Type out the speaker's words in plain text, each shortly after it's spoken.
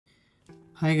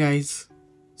Hi guys,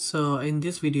 so in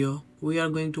this video we are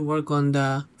going to work on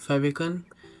the Favicon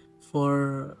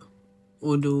for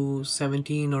Odoo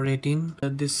 17 or 18.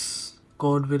 This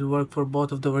code will work for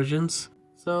both of the versions.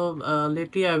 So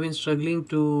lately I've been struggling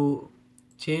to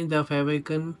change the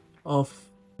Favicon of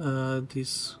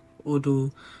this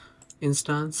Odoo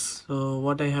instance. So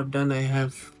what I have done, I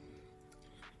have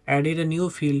added a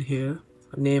new field here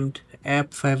named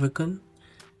app Favicon,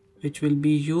 which will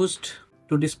be used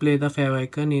to display the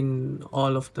favicon in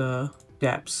all of the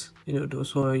tabs.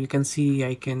 So you can see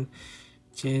I can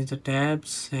change the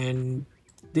tabs and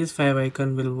this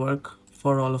favicon will work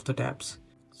for all of the tabs.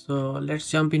 So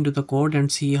let's jump into the code and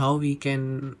see how we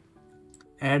can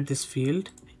add this field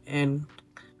and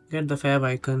get the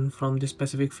favicon from this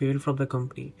specific field from the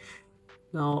company.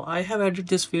 Now I have added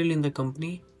this field in the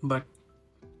company, but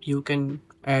you can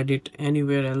add it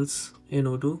anywhere else in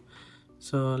Odoo.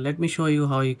 So let me show you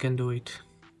how you can do it.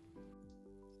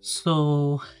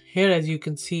 So here, as you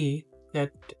can see,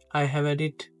 that I have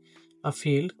added a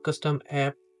field custom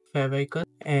app favicon,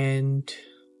 and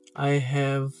I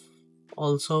have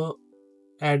also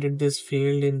added this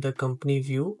field in the company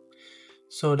view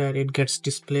so that it gets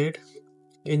displayed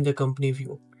in the company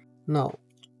view. Now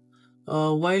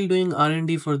while doing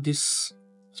R&D for this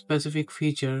specific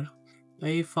feature,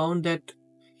 I found that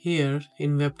here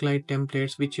in web client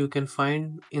templates, which you can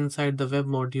find inside the web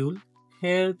module,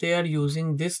 here they are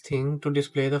using this thing to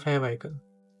display the favicon,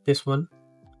 this one.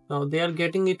 Now they are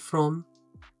getting it from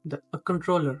a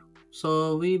controller.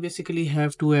 So we basically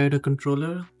have to add a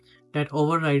controller that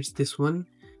overrides this one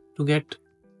to get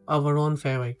our own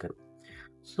favicon.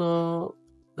 So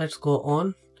let's go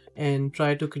on and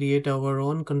try to create our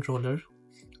own controller.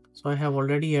 So I have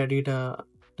already added a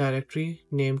directory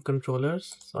named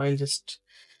controllers. So I'll just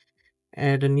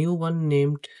add a new one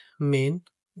named main.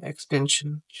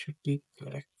 Extension should be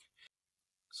correct.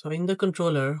 So in the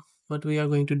controller, what we are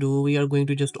going to do, we are going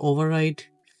to just override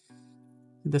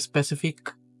the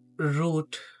specific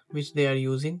root which they are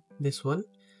using, this one,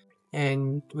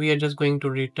 and we are just going to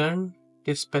return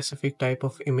this specific type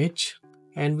of image,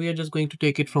 and we are just going to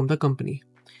take it from the company.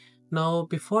 Now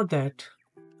before that,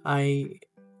 I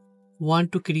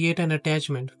want to create an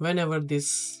attachment whenever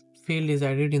this field is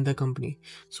added in the company,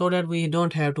 so that we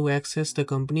don't have to access the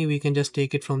company, we can just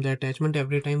take it from the attachment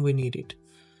every time we need it.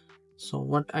 So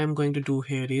what I'm going to do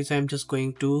here is I'm just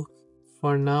going to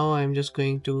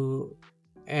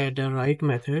add a write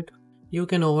method. You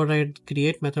can override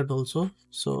create method also.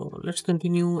 So let's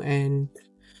continue and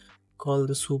call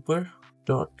the super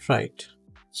dot write.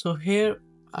 So here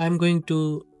I'm going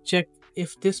to check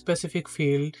if this specific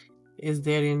field is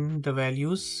there in the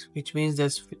values, which means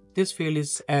that this field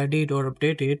is added or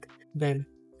updated. Then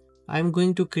I'm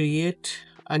going to create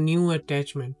a new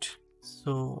attachment.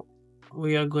 So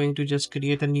we are going to just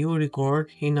create a new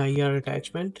record in IR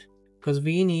attachment, because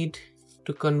we need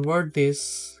to convert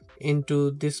this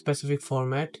into this specific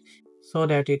format so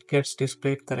that it gets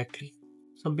displayed correctly.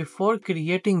 So before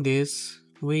creating this,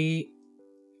 we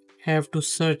have to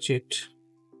search it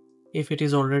if it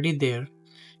is already there.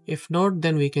 If not,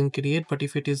 then we can create, but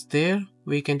if it is there,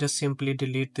 we can just simply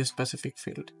delete this specific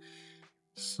field.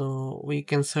 So we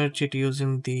can search it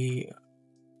using the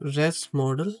res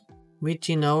model,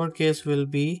 which in our case will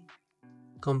be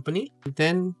company.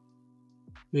 Then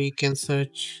we can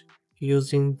search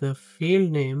using the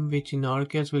field name, which in our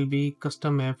case will be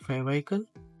custom app favicon.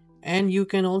 And you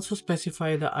can also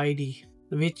specify the ID,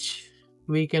 which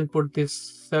we can put this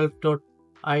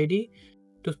self.id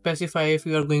to specify if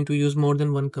you are going to use more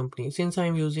than one company. Since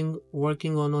I'm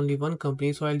working on only one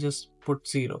company, so I'll just put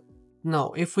 0.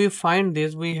 Now if we find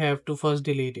this, we have to first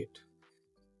delete it,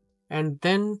 and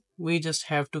then we just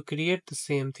have to create the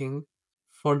same thing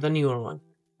for the newer one.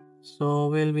 So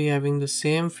we'll be having the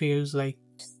same fields, like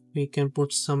we can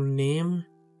put some name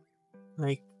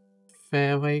like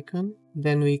favicon,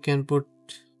 then we can put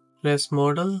res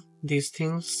model. These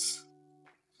things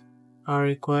are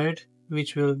required,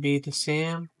 which will be the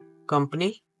same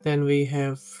company. Then we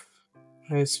have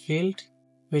res field,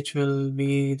 which will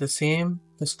be the same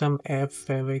custom app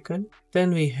favicon.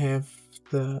 Then we have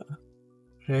the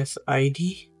res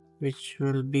ID, which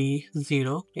will be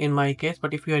 0 in my case,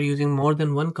 but if you are using more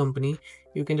than one company,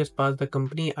 you can just pass the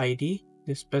company ID,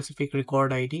 the specific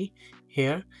record ID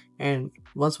here, and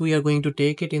once we are going to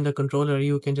take it in the controller,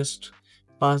 you can just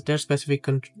pass that specific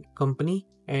company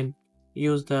and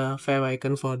use the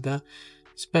favicon for the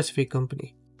specific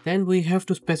company. Then we have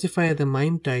to specify the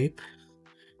MIME type,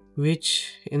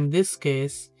 which in this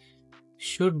case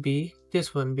should be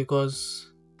this one,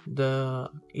 because the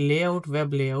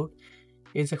web layout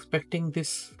is expecting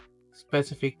this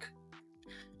specific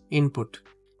input.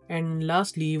 And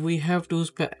lastly, we have to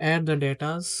add the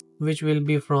datas which will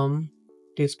be from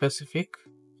this specific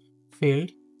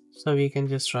field. So we can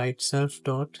just write self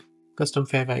dot custom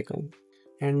favicon.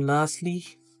 And lastly,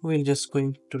 we're just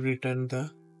going to return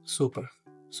the super.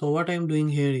 So what I'm doing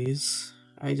here is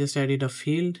I just added a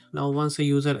field. Now once a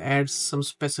user adds some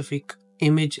specific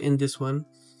image in this one,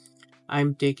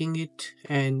 I'm taking it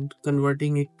and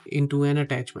converting it into an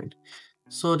attachment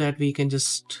so that we can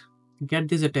just get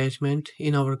this attachment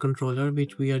in our controller,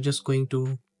 which we are just going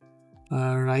to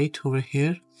write over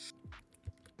here.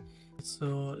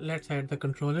 So let's add the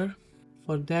controller.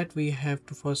 For that we have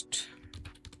to first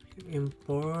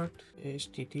import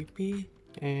http,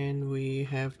 and we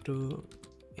have to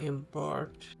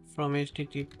import from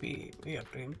http, we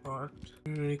have to import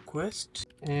request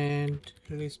and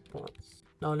response.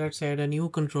 Now let's add a new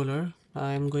controller.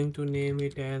 I'm going to name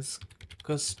it as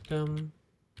custom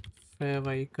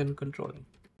favicon controller.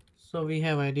 So we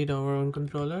have added our own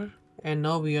controller, and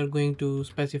now we are going to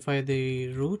specify the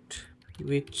root,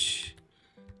 which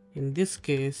in this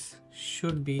case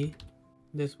should be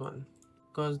this one,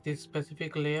 because this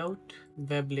specific layout,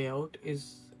 web layout,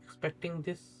 is expecting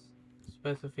this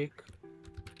specific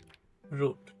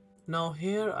root. Now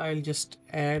here I'll just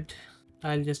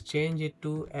change it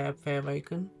to app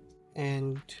favicon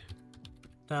and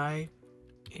type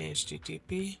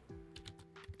http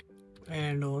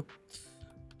and auth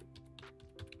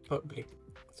public.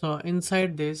 So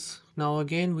inside this, now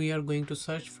again we are going to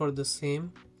search for the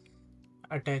same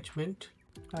attachment.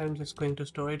 I'm just going to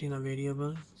store it in a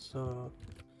variable, so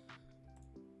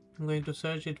I'm going to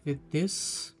search it with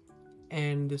this,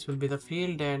 and this will be the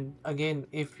field. And again,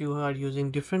 if you are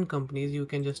using different companies, you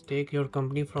can just take your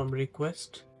company from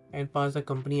request and pass the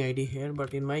company ID here,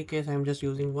 but in my case I'm just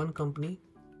using one company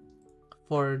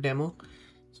for demo,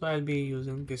 so I'll be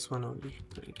using this one only.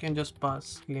 So you can just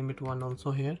pass limit 1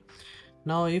 also here.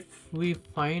 Now if we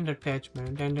find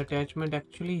attachment and attachment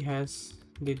actually has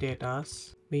the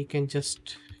datas, we can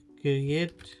just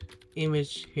create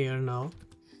image here now,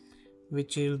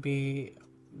 which will be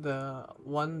the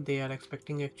one they are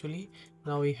expecting actually.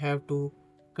 Now we have to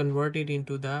convert it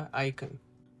into the icon.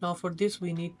 Now for this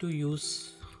we need to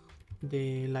use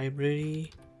the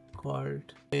library called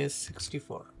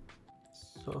base64.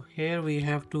 So here we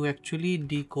have to actually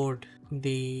decode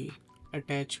the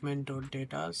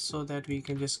attachment.data so that we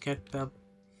can just get the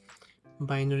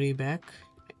binary back,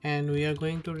 and we are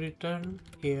going to return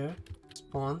here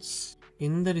response.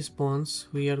 In the response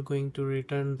we are going to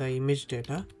return the image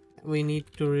data. We need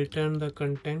to return the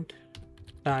content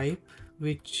type,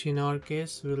 which in our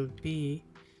case will be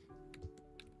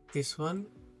this one,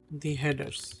 the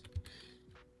headers.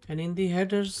 And in the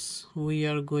headers we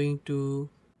are going to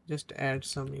just add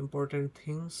some important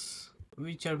things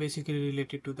which are basically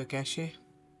related to the cache.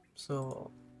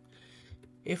 So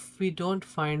if we don't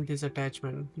find this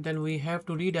attachment, then we have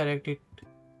to redirect it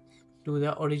to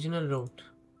the original route,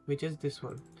 which is this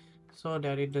one, so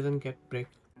that it doesn't get break.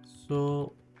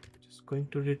 So just going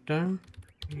to return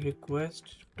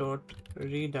request dot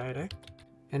redirect,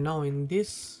 and now in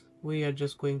this we are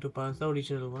just going to pass the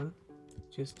original one,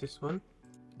 which is this one,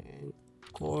 and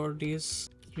code is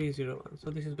 301. So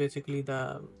this is basically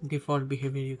the default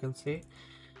behavior, you can say.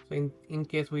 So in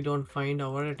case we don't find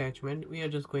our attachment, we are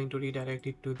just going to redirect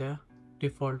it to the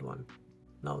default one.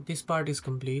 Now this part is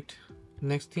complete.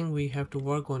 Next thing we have to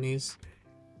work on is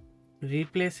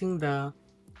replacing the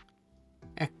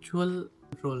actual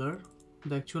controller,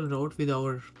 the actual route, with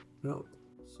our route.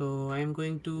 So I am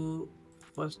going to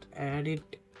first add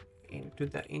it into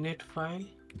the init file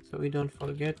so we don't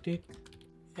forget it,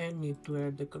 and need to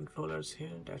add the controllers here,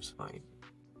 that's fine.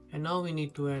 And now we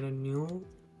need to add a new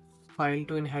file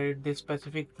to inherit this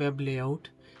specific web layout.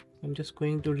 I'm just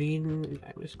going to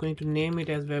name it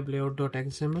as web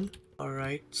layout.xml. All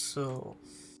right, so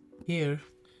here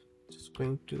just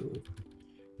going to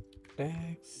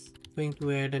tags, going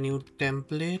to add a new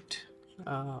template.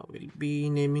 We'll be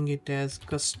naming it as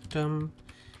custom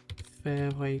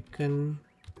favicon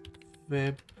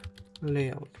web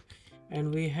layout,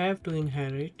 and we have to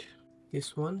inherit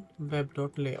this one,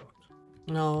 web.layout.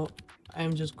 Now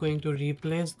I'm just going to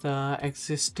replace the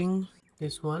existing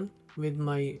this one with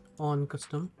my own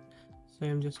custom. So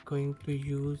I'm just going to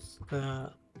use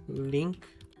the link.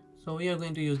 So we are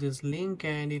going to use this link,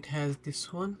 and it has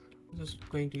this one. Just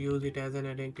going to use it as an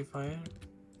identifier.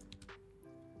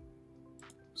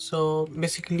 So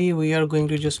basically we are going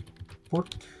to just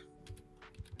put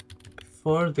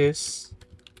for this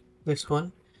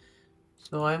one.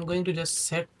 So I'm going to just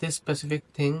set this specific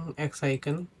thing x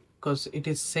icon, because it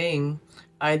is saying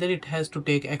either it has to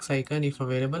take x icon if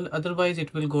available, otherwise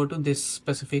it will go to this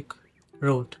specific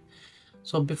route.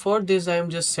 So before this I am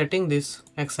just setting this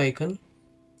X icon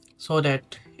so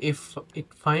that if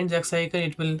it finds X icon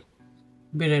it will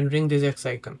be rendering this X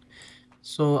icon.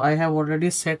 So I have already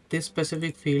set this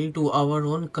specific field to our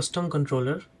own custom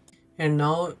controller, and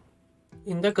now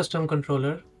in the custom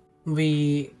controller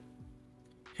we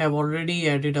have already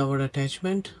added our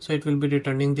attachment, so it will be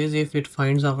returning this if it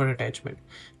finds our attachment.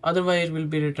 Otherwise it will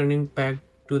be returning back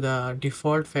to the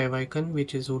default favicon,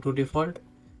 which is Odoo default.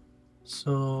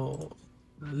 So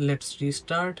let's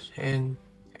restart and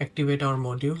activate our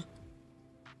module.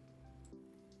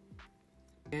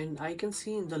 And I can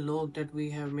see in the log that we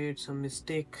have made some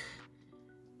mistake.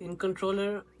 In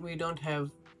controller we don't have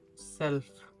self,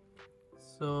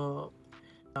 so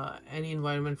any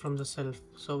environment from the self,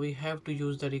 so we have to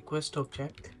use the request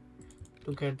object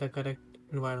to get the correct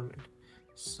environment.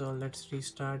 So let's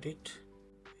restart it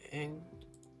and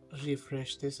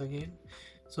refresh this again.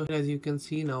 So as you can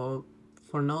see now,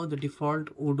 for now the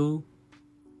default Odoo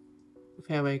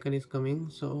favicon is coming.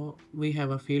 So we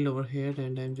have a field over here,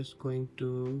 and I'm just going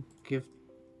to give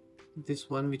this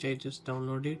one which I just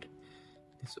downloaded,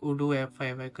 this Odoo app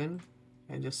favicon,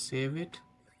 and just save it.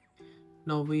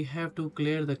 Now we have to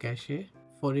clear the cache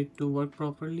for it to work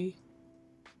properly.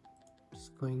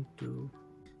 Just going to,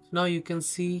 so now you can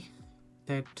see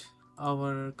that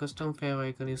our custom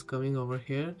favicon is coming over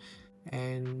here,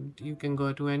 and you can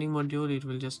go to any module, it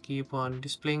will just keep on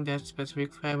displaying that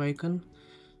specific favicon.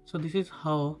 So this is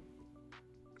how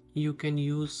you can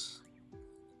use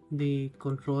the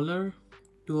controller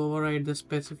to override the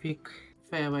specific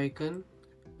favicon.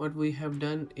 What we have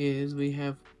done is we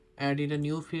have added a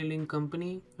new field in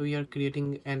company. We are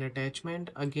creating an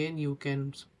attachment. Again, you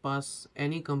can pass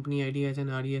any company ID as an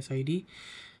RES ID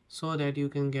so that you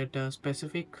can get a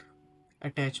specific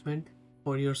attachment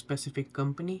for your specific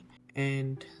company.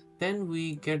 And then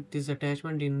we get this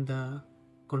attachment in the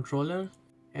controller,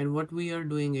 and what we are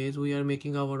doing is we are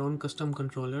making our own custom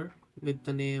controller with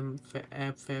the name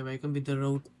app favicon, with the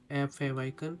route app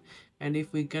favicon, and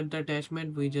if we get the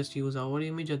attachment we just use our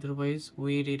image, otherwise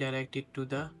we redirect it to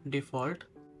the default.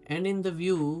 And in the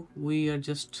view we are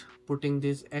just putting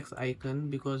this X icon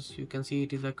because you can see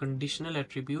it is a conditional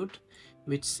attribute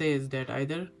which says that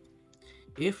either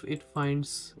if it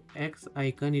finds X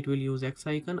icon it will use X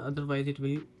icon, otherwise it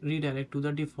will redirect to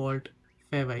the default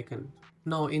favicon.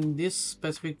 Now in this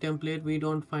specific template we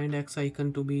don't find X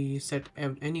icon to be set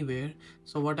anywhere,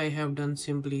 so what I have done,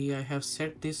 simply I have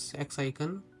set this X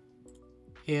icon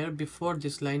here before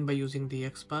this line by using the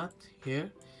X path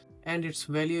here, and its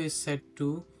value is set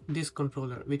to this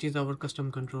controller, which is our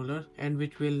custom controller, and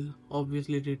which will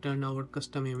obviously return our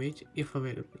custom image if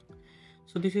available.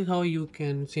 So this is how you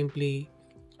can simply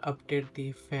update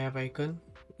the favicon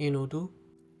in Odoo.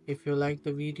 If you like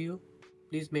the video,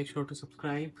 please make sure to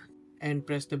subscribe and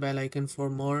press the bell icon for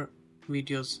more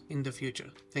videos in the future.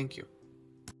 Thank you.